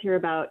I always hear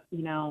about,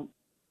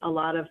 a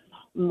lot of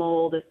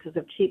mold is because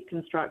of cheap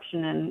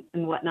construction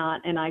and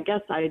whatnot. And I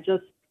guess I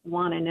just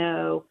want to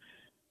know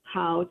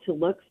how to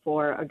look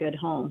for a good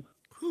home.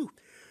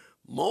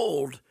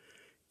 Mold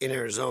in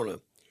Arizona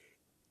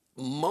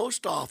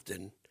most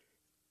often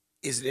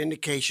is an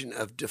indication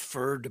of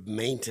deferred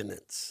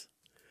maintenance,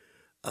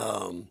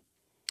 or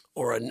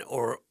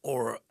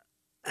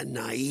a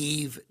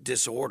naive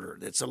disorder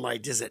that somebody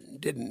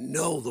didn't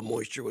know the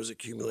moisture was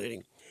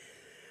accumulating.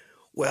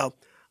 Well,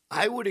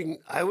 I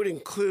would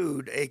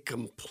include a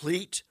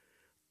complete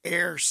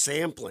air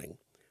sampling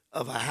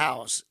of a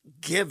house,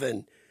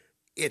 given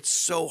it's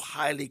so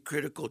highly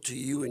critical to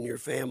you and your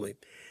family.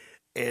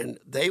 And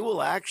they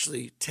will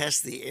actually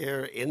test the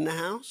air in the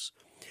house,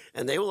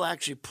 and they will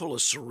actually pull a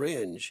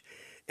syringe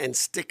and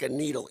stick a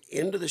needle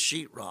into the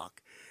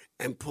sheetrock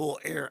and pull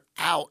air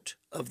out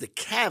of the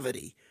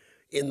cavity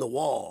in the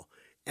wall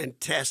and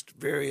test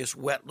various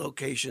wet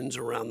locations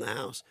around the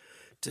house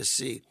to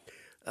see.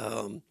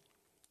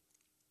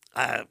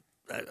 I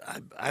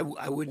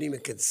wouldn't even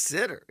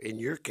consider, in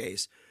your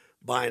case,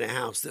 buying a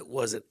house that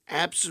wasn't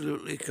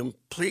absolutely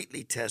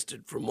completely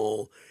tested for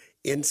mold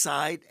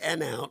inside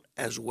and out,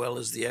 as well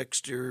as the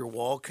exterior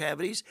wall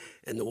cavities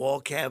and the wall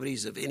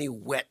cavities of any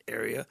wet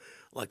area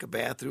like a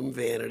bathroom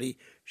vanity,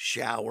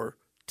 shower,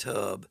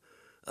 tub,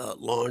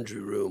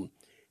 laundry room,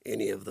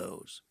 any of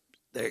those.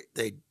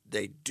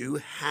 They do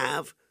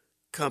have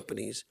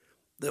companies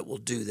that will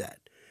do that.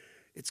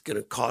 It's going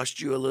to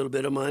cost you a little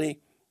bit of money,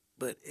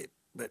 but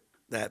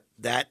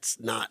that's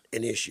not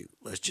an issue.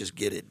 Let's just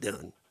get it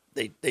done.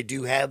 They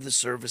do have the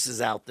services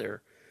out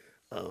there.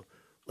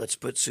 Let's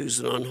put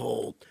Susan on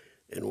hold,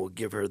 and we'll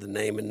give her the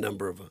name and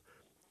number of a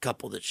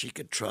couple that she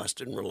could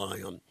trust and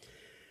rely on.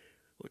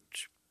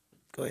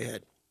 Go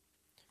ahead.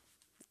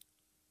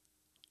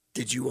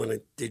 Did you want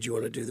to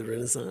do the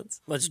Renaissance?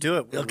 Let's do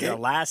it. Okay. The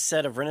last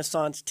set of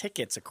Renaissance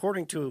tickets,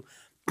 according to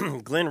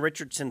Glenn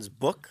Richardson's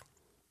book,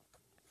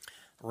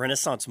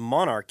 Renaissance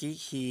Monarchy,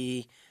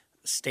 he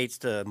states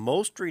the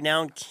most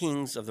renowned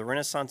kings of the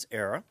Renaissance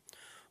era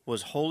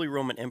was Holy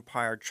Roman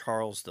Empire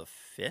Charles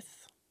V,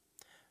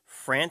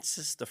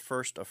 Francis I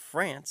of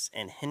France,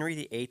 and Henry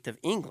VIII of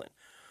England.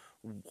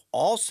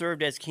 All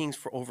served as kings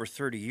for over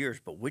 30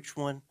 years, but which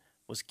one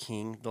was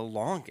king the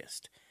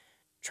longest?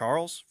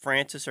 Charles,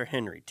 Francis, or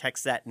Henry?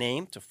 Text that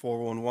name to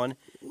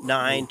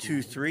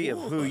 411-923 of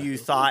who you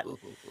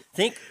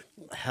think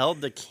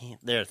held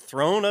their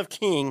throne of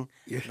king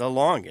the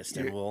longest,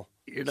 and we'll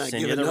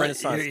send you the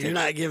Renaissance ticket. You're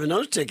not giving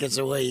those tickets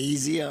away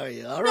easy, are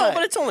you? All No, right.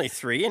 but it's only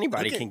 3.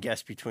 Anybody can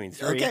guess between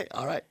 3. Okay,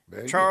 all right.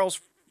 Very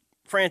Charles,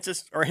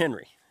 Francis, or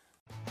Henry?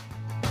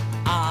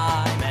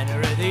 I'm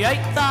Henry the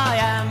Eighth, I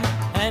am.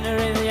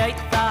 Henry the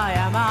Eighth, I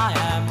am.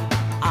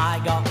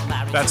 I got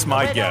married. That's to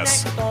my the widow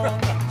guess. next door.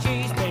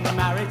 She's been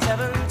married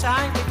 7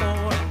 times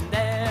before, and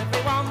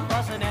everyone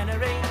was an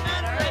Henry.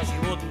 She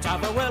wouldn't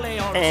have a Willie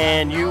or a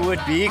And you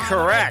would be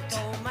correct.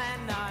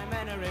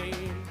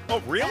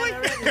 Oh, really?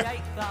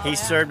 He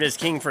served as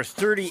king for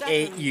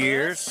 38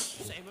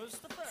 years,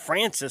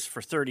 Francis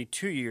for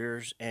 32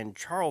 years, and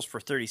Charles for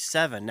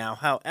 37. Now,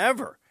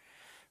 however,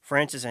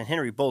 Francis and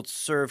Henry both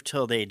served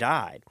till they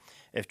died.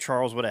 If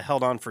Charles would have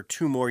held on for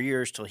 2 more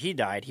years till he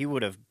died, he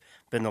would have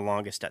been the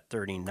longest at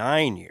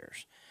 39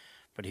 years.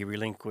 But he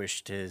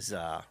relinquished his,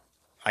 I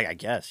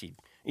guess,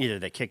 either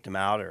they kicked him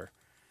out or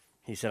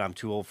he said, I'm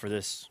too old for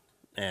this,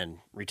 and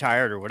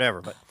retired or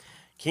whatever. But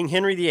King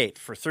Henry VIII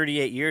for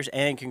 38 years,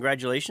 and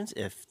congratulations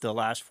if the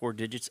last 4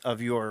 digits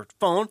of your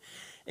phone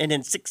and in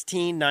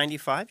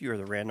 1695, you're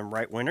the random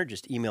right winner.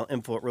 Just email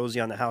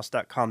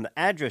info@rosieonthehouse.com the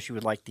address you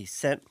would like these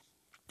sent.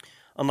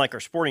 Unlike our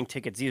sporting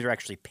tickets, these are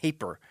actually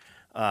paper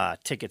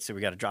tickets that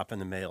we got to drop in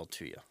the mail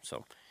to you.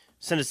 So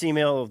Send us an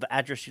email of the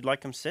address you'd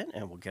like them sent,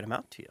 and we'll get them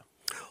out to you.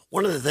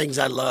 One of the things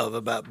I love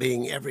about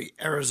being every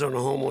Arizona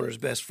homeowner's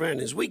best friend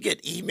is we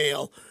get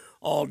email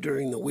all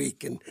during the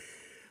week. And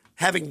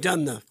having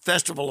done the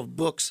Festival of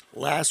Books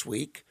last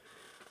week,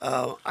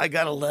 I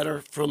got a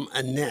letter from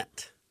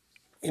Annette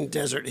in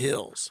Desert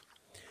Hills.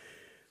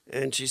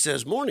 And she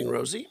says, "Morning,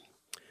 Rosie.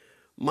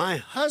 My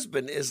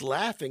husband is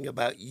laughing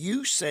about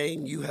you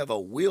saying you have a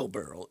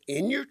wheelbarrow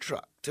in your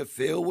truck to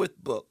fill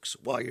with books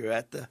while you're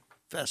at the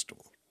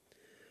festival.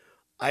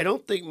 I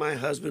don't think my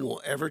husband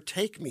will ever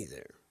take me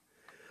there.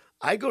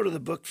 I go to the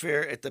book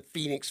fair at the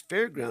Phoenix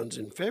Fairgrounds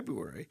in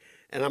February,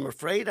 and I'm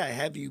afraid I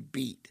have you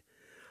beat.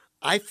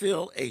 I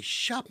fill a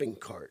shopping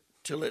cart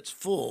till it's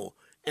full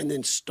and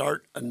then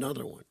start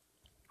another one."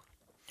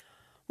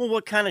 Well,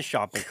 what kind of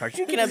shopping carts?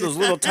 You can have those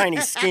little tiny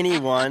skinny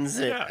ones.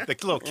 Yeah, the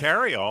little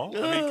carry-all.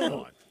 I mean, come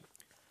on.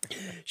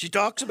 She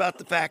talks about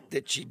the fact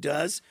that she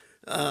does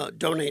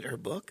donate her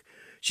book.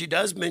 She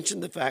does mention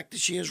the fact that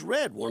she has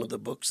read one of the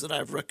books that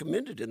I've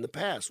recommended in the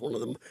past. One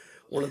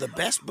of the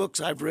best books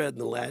I've read in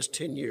the last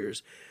 10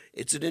 years.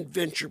 It's an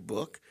adventure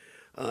book,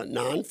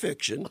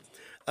 nonfiction,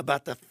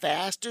 about the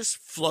fastest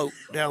float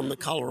down the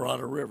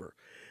Colorado River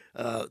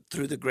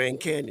through the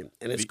Grand Canyon,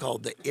 and it's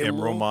called the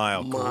Emerald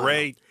Mile.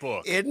 Great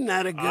book. Isn't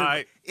that a good?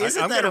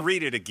 I'm going to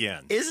read it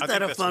again. Isn't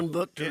that a fun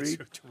book to read?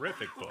 It's a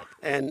terrific book.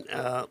 And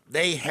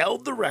they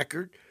held the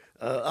record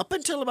up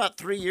until about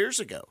 3 years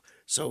ago.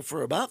 So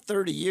for about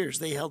 30 years,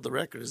 they held the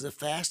record as the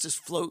fastest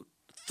float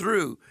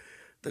through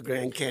the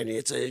Grand Canyon.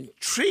 It's an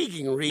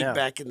intriguing read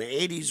back in the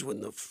 80s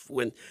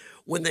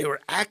when they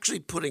were actually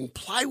putting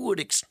plywood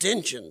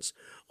extensions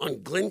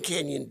on Glen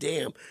Canyon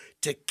Dam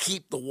to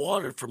keep the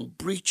water from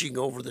breaching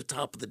over the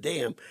top of the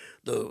dam.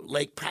 The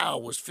Lake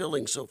Powell was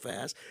filling so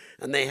fast,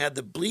 and they had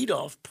the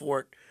bleed-off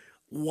port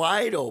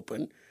wide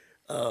open,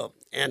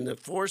 and the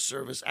Forest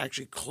Service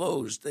actually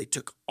closed. They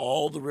took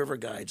all the river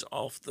guides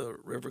off the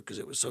river because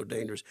it was so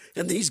dangerous.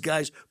 And these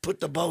guys put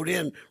the boat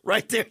in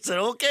right there and said,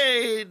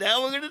 "Okay,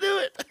 now we're going to do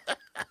it."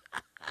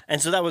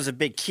 And so that was a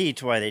big key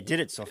to why they did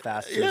it so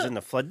fast. It was in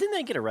the flood. Didn't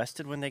they get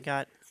arrested when they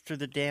got through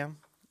the dam?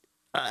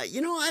 I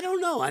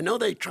don't know. I know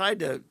they tried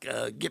to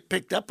get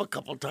picked up a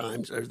couple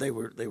times, or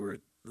the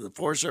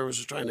Forest Service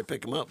was trying to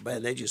pick them up,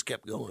 but they just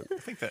kept going. I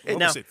think that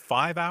was it,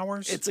 5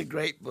 hours? It's a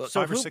great book.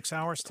 5 or 6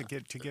 hours to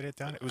get it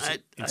done. It was an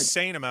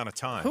insane amount of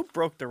time. Who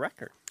broke the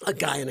record? A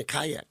guy in a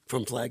kayak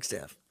from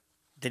Flagstaff.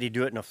 Did he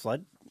do it in a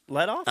flood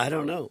let-off? I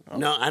don't know. Oh.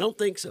 No, I don't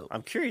think so.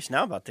 I'm curious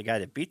now about the guy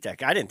that beat that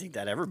guy. I didn't think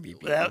that ever be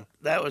beaten.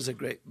 That was a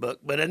great book.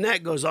 But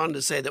Annette goes on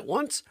to say that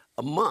once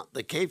a month,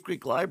 the Cave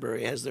Creek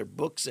Library has their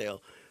book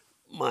sale.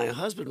 My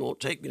husband won't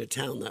take me to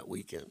town that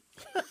weekend.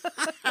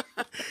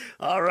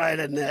 All right,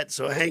 Annette.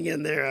 So hang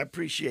in there. I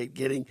appreciate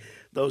getting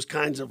those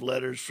kinds of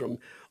letters from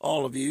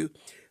all of you.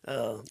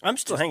 I'm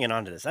still hanging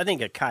on to this. I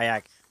think a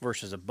kayak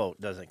versus a boat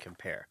doesn't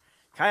compare.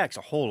 Kayak's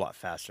a whole lot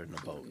faster than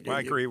a boat. Well,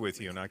 I agree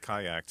with you, and I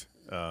kayaked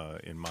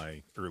in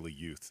my early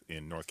youth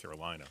in North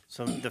Carolina.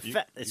 So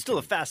it's still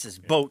the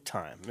fastest boat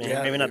time.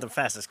 Maybe not the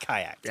fastest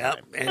kayak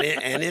time.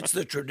 And it's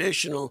the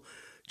traditional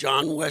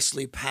John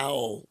Wesley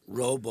Powell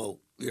rowboat.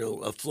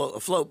 A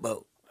float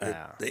boat,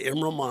 the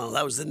Emerald Mile.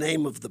 That was the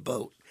name of the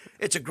boat.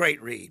 It's a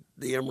great read,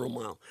 the Emerald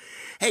Mile.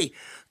 Hey,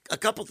 a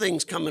couple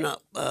things coming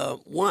up.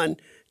 One,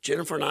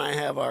 Jennifer and I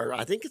have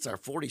I think it's our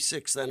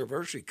 46th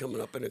anniversary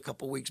coming up in a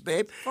couple weeks,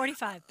 babe.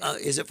 45.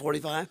 Is it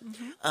 45?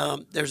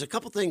 Mm-hmm. There's a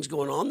couple things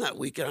going on that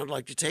weekend I'd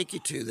like to take you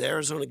to. The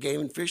Arizona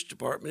Game and Fish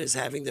Department is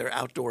having their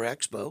outdoor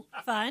expo.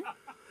 Fun.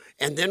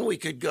 And then we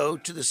could go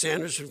to the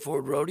Sanderson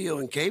Ford Rodeo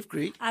in Cave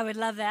Creek. I would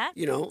love that.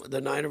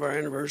 The night of our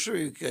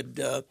anniversary,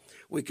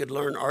 we could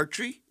learn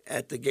archery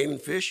at the Game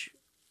and Fish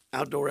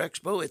Outdoor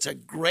Expo. It's a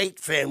great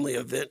family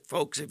event,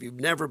 folks. If you've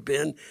never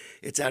been,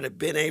 it's out at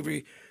Ben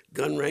Avery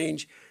Gun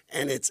Range,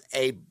 and it's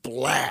a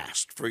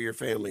blast for your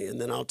family. And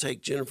then I'll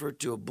take Jennifer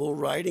to a bull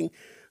riding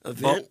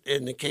event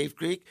in the Cave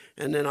Creek,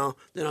 and then I'll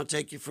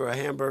take you for a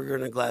hamburger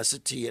and a glass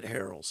of tea at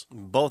Harold's.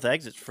 Both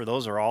exits for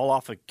those are all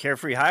off of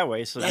Carefree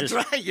Highway, so that's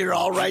just right. You're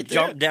all right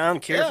there. Jump down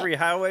Carefree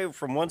Highway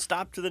from one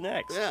stop to the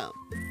next. Yeah,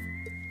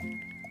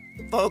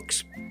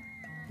 folks,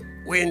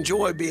 we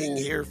enjoy being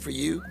here for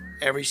you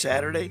every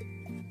Saturday.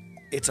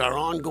 It's our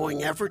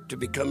ongoing effort to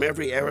become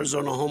every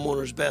Arizona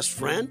homeowner's best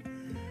friend.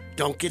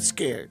 Don't get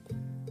scared.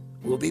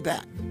 We'll be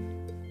back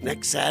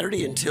next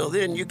Saturday. Until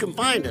then, you can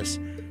find us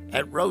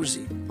at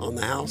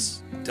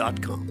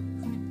rosieonthehouse.com.